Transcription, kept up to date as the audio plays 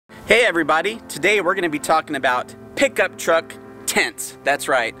Hey everybody, today we're going to be talking about pickup truck tents. That's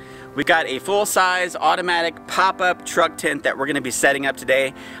right. We got a full-size automatic pop-up truck tent that we're going to be setting up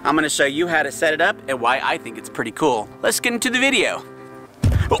today. I'm going to show you how to set it up and why I think it's pretty cool. Let's get into the video.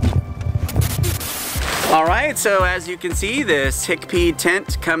 Alright, so as you can see, this Hikpeed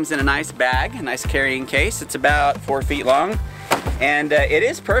tent comes in a nice bag, a nice carrying case. It's about 4 feet long, and it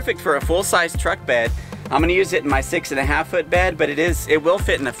is perfect for a full-size truck bed. I'm going to use it in my 6.5 foot bed, but it will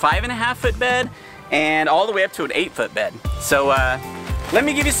fit in a 5.5 foot bed and all the way up to an 8 foot bed. So let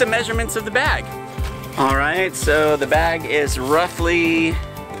me give you some measurements of the bag. Alright, so the bag is roughly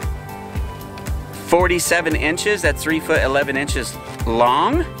 47 inches. That's 3 foot 11 inches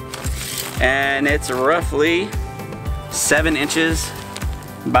long. And it's roughly 7 inches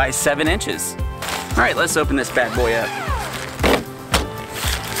by 7 inches. Alright, let's open this bad boy up.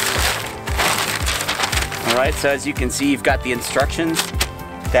 Alright, so as you can see, you've got the instructions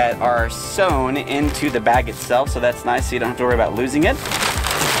that are sewn into the bag itself, so that's nice, so you don't have to worry about losing it.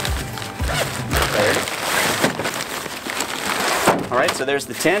 Alright, so there's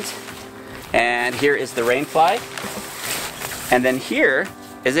the tent, and here is the rain fly, and then here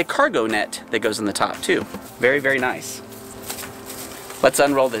is a cargo net that goes on the top too. Very, very nice. Let's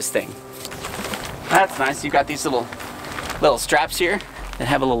unroll this thing. That's nice. You've got these little straps here that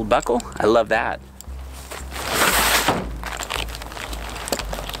have a little buckle. I love that.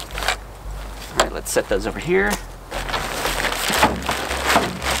 All right, let's set those over here.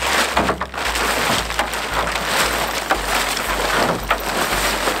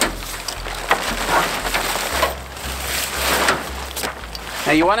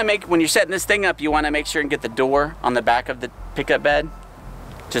 Now you want to when you're setting this thing up, you want to make sure and get the door on the back of the pickup bed.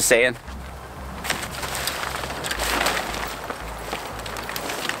 Just saying.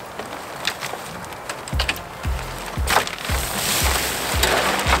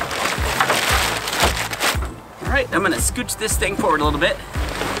 Alright, I'm going to scooch this thing forward a little bit.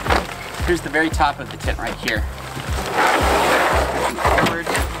 Here's the very top of the tent right here. Forward.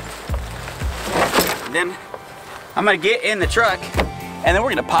 And then I'm going to get in the truck, and then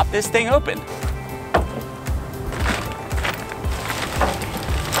we're going to pop this thing open.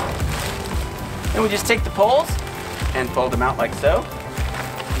 Then we just take the poles and fold them out like so.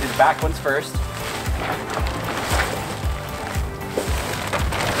 Do the back ones first.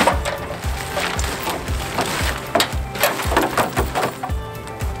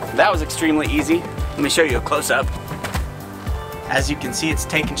 That was extremely easy. Let me show you a close-up. As you can see, it's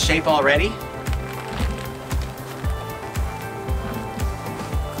taken shape already.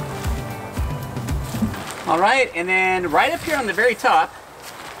 Alright, and then right up here on the very top,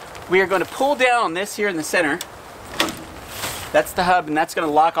 we are going to pull down on this here in the center. That's the hub, and that's going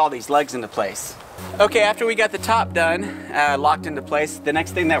to lock all these legs into place. Okay, after we got the top done, locked into place, the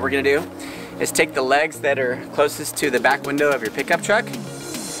next thing that we're going to do is take the legs that are closest to the back window of your pickup truck.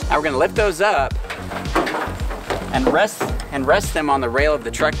 Now we're going to lift those up and rest them on the rail of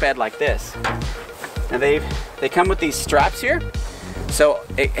the truck bed like this. Now they come with these straps here, so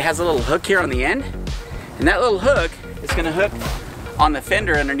it has a little hook here on the end. And that little hook is going to hook on the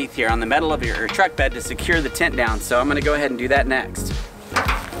fender underneath here, on the metal of your truck bed to secure the tent down. So I'm going to go ahead and do that next.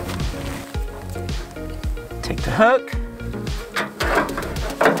 Take the hook,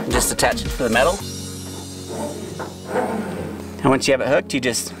 and just attach it to the metal. And once you have it hooked, you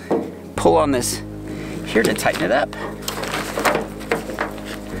just pull on this here to tighten it up.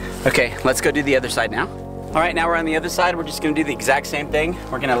 Okay, let's go do the other side now. All right, now we're on the other side. We're just going to do the exact same thing.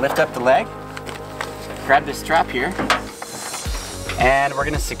 We're going to lift up the leg. Grab this strap here, and we're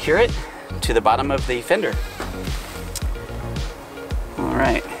going to secure it to the bottom of the fender.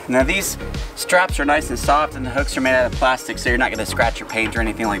 Alright, now these straps are nice and soft, and the hooks are made out of plastic, so you're not going to scratch your paint or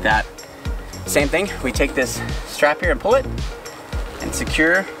anything like that. Same thing, we take this strap here and pull it, and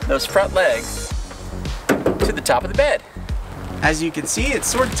secure those front legs to the top of the bed. As you can see, it's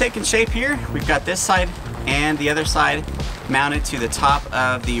sort of taking shape here. We've got this side and the other side mounted to the top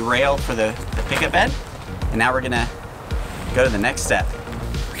of the rail for the pickup bed. And now we're gonna go to the next step.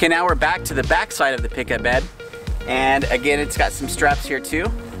 Okay, now we're back to the back side of the pickup bed. And again, it's got some straps here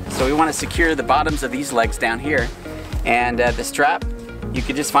too. So we wanna secure the bottoms of these legs down here. And the strap, you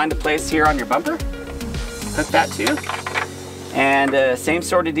could just find a place here on your bumper. Hook that too. And same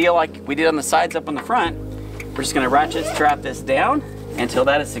sort of deal like we did on the sides up on the front. We're just gonna ratchet strap this down until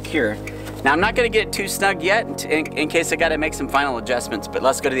that is secure. Now I'm not going to get it too snug yet in case I got to make some final adjustments, but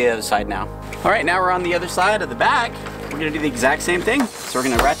let's go to the other side now. Alright, now we're on the other side of the back. We're going to do the exact same thing. So we're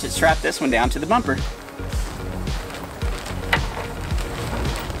going to ratchet strap this one down to the bumper.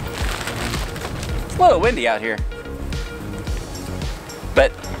 It's a little windy out here.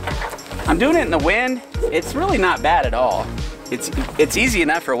 But I'm doing it in the wind. It's really not bad at all. It's easy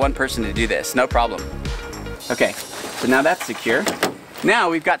enough for one person to do this, no problem. Okay, so now that's secure. Now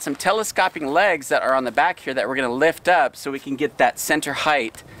we've got some telescoping legs that are on the back here that we're gonna lift up so we can get that center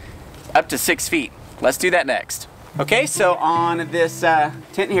height up to 6 feet. Let's do that next. Okay, so on this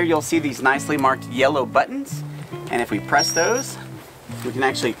tent here, you'll see these nicely marked yellow buttons. And if we press those, we can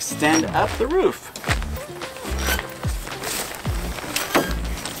actually extend up the roof.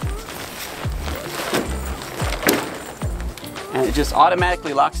 And it just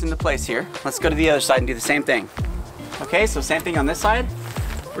automatically locks into place here. Let's go to the other side and do the same thing. Okay, so same thing on this side.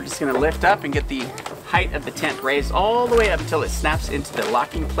 We're just gonna lift up and get the height of the tent raised all the way up until it snaps into the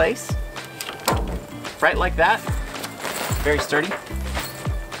locking place. Right like that. Very sturdy.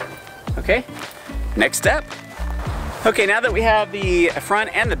 Okay, next step. Okay, now that we have the front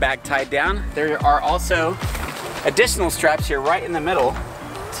and the back tied down, there are also additional straps here right in the middle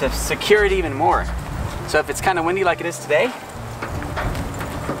to secure it even more. So if it's kind of windy like it is today,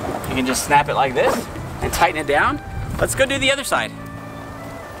 you can just snap it like this and tighten it down. Let's go do the other side.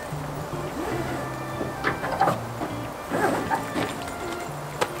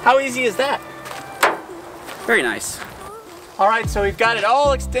 How easy is that? Very nice. All right, so we've got it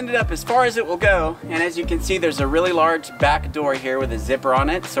all extended up as far as it will go. And as you can see, there's a really large back door here with a zipper on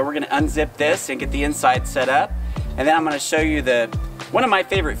it. So we're gonna unzip this and get the inside set up. And then I'm gonna show you one of my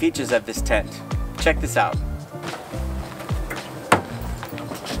favorite features of this tent. Check this out.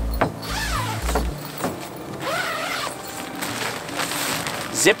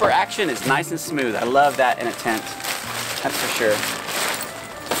 Zipper action is nice and smooth. I love that in a tent, that's for sure.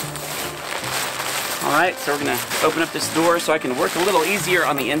 All right, so we're gonna open up this door so I can work a little easier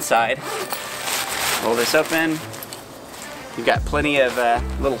on the inside. Roll this open. You've got plenty of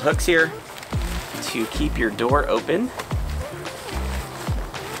little hooks here to keep your door open.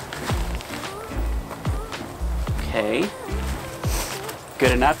 Okay,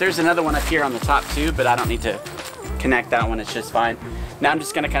 good enough. There's another one up here on the top too, but I don't need to connect that one, it's just fine. Now I'm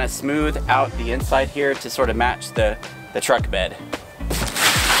just gonna kind of smooth out the inside here to sort of match the truck bed.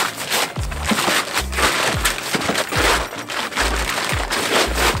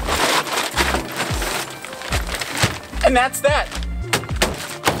 And that's that.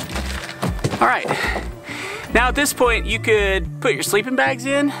 All right, now at this point you could put your sleeping bags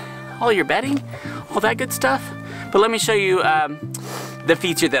in, all your bedding, all that good stuff. But let me show you the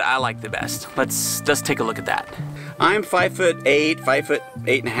feature that I like the best. Let's just take a look at that. I'm 5'8",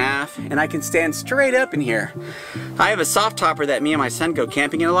 5'8.5", and I can stand straight up in here. I have a soft topper that me and my son go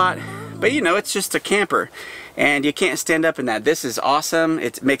camping in a lot, but you know, it's just a camper and you can't stand up in that. This is awesome.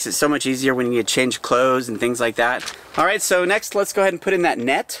 It makes it so much easier when you need to change clothes and things like that. All right, so next let's go ahead and put in that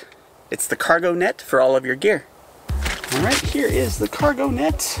net. It's the cargo net for all of your gear. All right, here is the cargo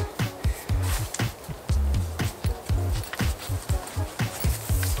net.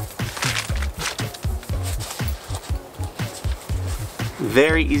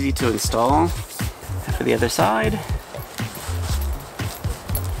 Very easy to install. And for the other side.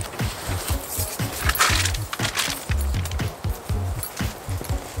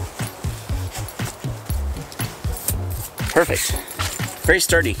 Perfect. Very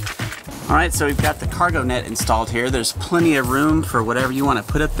sturdy. All right, so we've got the cargo net installed here. There's plenty of room for whatever you want to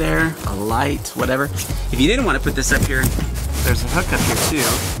put up there, a light, whatever. If you didn't want to put this up here, there's a hook up here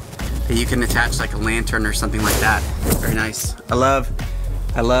too that you can attach like a lantern or something like that. Very nice. I love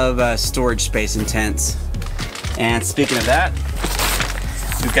storage space in tents. And speaking of that,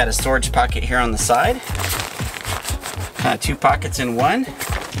 we've got a storage pocket here on the side. Kind of two pockets in one.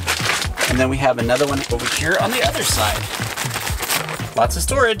 And then we have another one over here on the other side. Lots of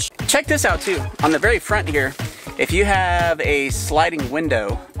storage. Check this out too. On the very front here, if you have a sliding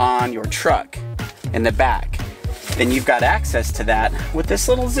window on your truck in the back, then you've got access to that with this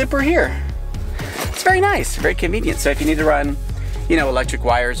little zipper here. It's very nice, very convenient. So if you need to run, you know, electric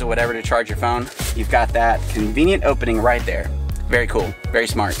wires or whatever to charge your phone, you've got that convenient opening right there. Very cool, very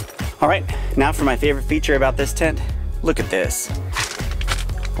smart. All right, now for my favorite feature about this tent. Look at this.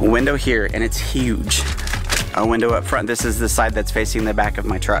 A window here, and it's huge. A window up front. This is the side that's facing the back of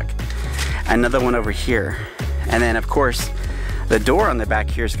my truck. Another one over here. And then of course, the door on the back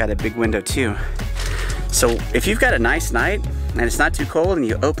here's got a big window too. So if you've got a nice night and it's not too cold and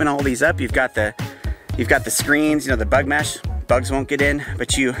you open all these up, you've got the screens, you know, the bug mesh. Bugs won't get in,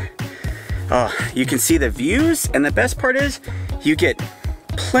 but you can see the views, and the best part is you get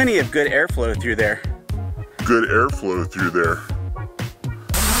plenty of good airflow through there. Good airflow through there.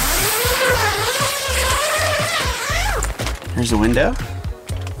 There's a window.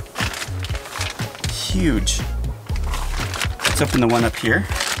 Huge. Let's open the one up here.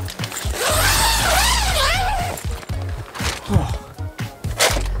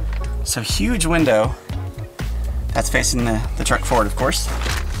 So huge window. That's facing the truck forward, of course.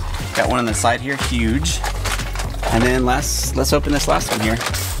 Got one on the side here, huge. And then let's open this last one here. Look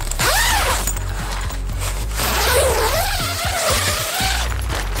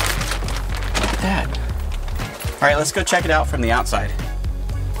at that. All right, let's go check it out from the outside.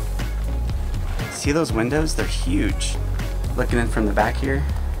 See those windows? They're huge. Looking in from the back here.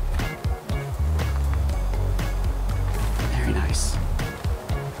 Very nice.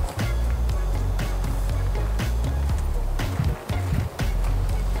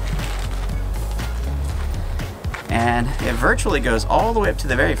 And it virtually goes all the way up to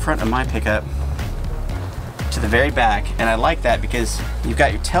the very front of my pickup, to the very back. And I like that because you've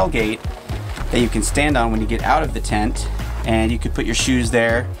got your tailgate that you can stand on when you get out of the tent, and you could put your shoes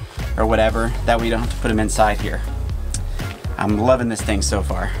there or whatever. That way you don't have to put them inside here. I'm loving this thing so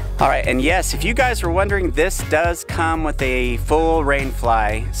far. All right, and yes, if you guys were wondering, this does come with a full rain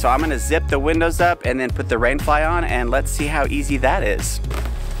fly. So I'm gonna zip the windows up and then put the rain fly on, and let's see how easy that is.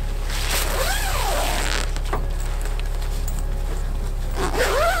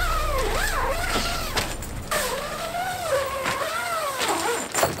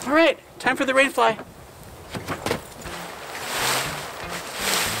 All right, time for the rain fly.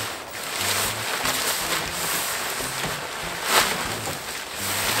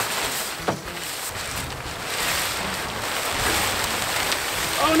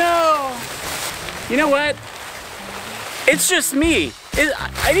 Oh no! You know what? It's just me.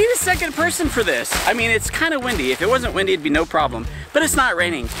 I need a second person for this. I mean, it's kind of windy. If it wasn't windy, it'd be no problem. But it's not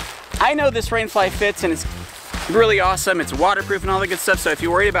raining. I know this rain fly fits, and it's really awesome. It's waterproof and all the good stuff. So if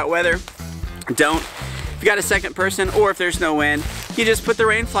you're worried about weather, don't. If you got a second person, or if there's no wind, you just put the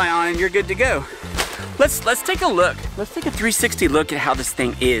rain fly on and you're good to go. Let's take a look. Let's take a 360 look at how this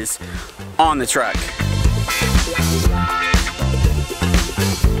thing is on the truck.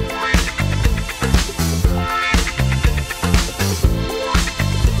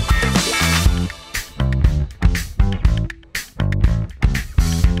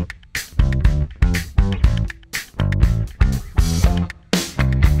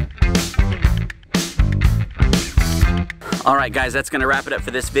 All right guys, that's gonna wrap it up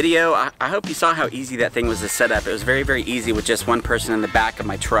for this video. I hope you saw how easy that thing was to set up. It was very, very easy with just one person in the back of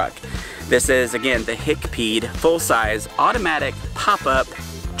my truck. This is, again, the Hikpeed full-size automatic pop-up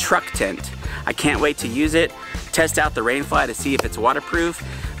truck tent. I can't wait to use it, test out the rain fly to see if it's waterproof.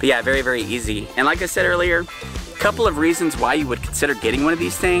 But yeah, very, very easy. And like I said earlier, a couple of reasons why you would consider getting one of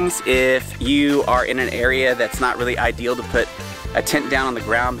these things if you are in an area that's not really ideal to put a tent down on the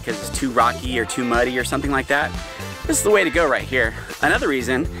ground because it's too rocky or too muddy or something like that. This is the way to go right here. Another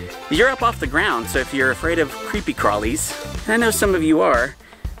reason, you're up off the ground, so if you're afraid of creepy crawlies, and I know some of you are,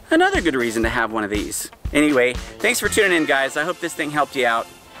 another good reason to have one of these. Anyway, thanks for tuning in guys. I hope this thing helped you out.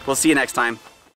 We'll see you next time.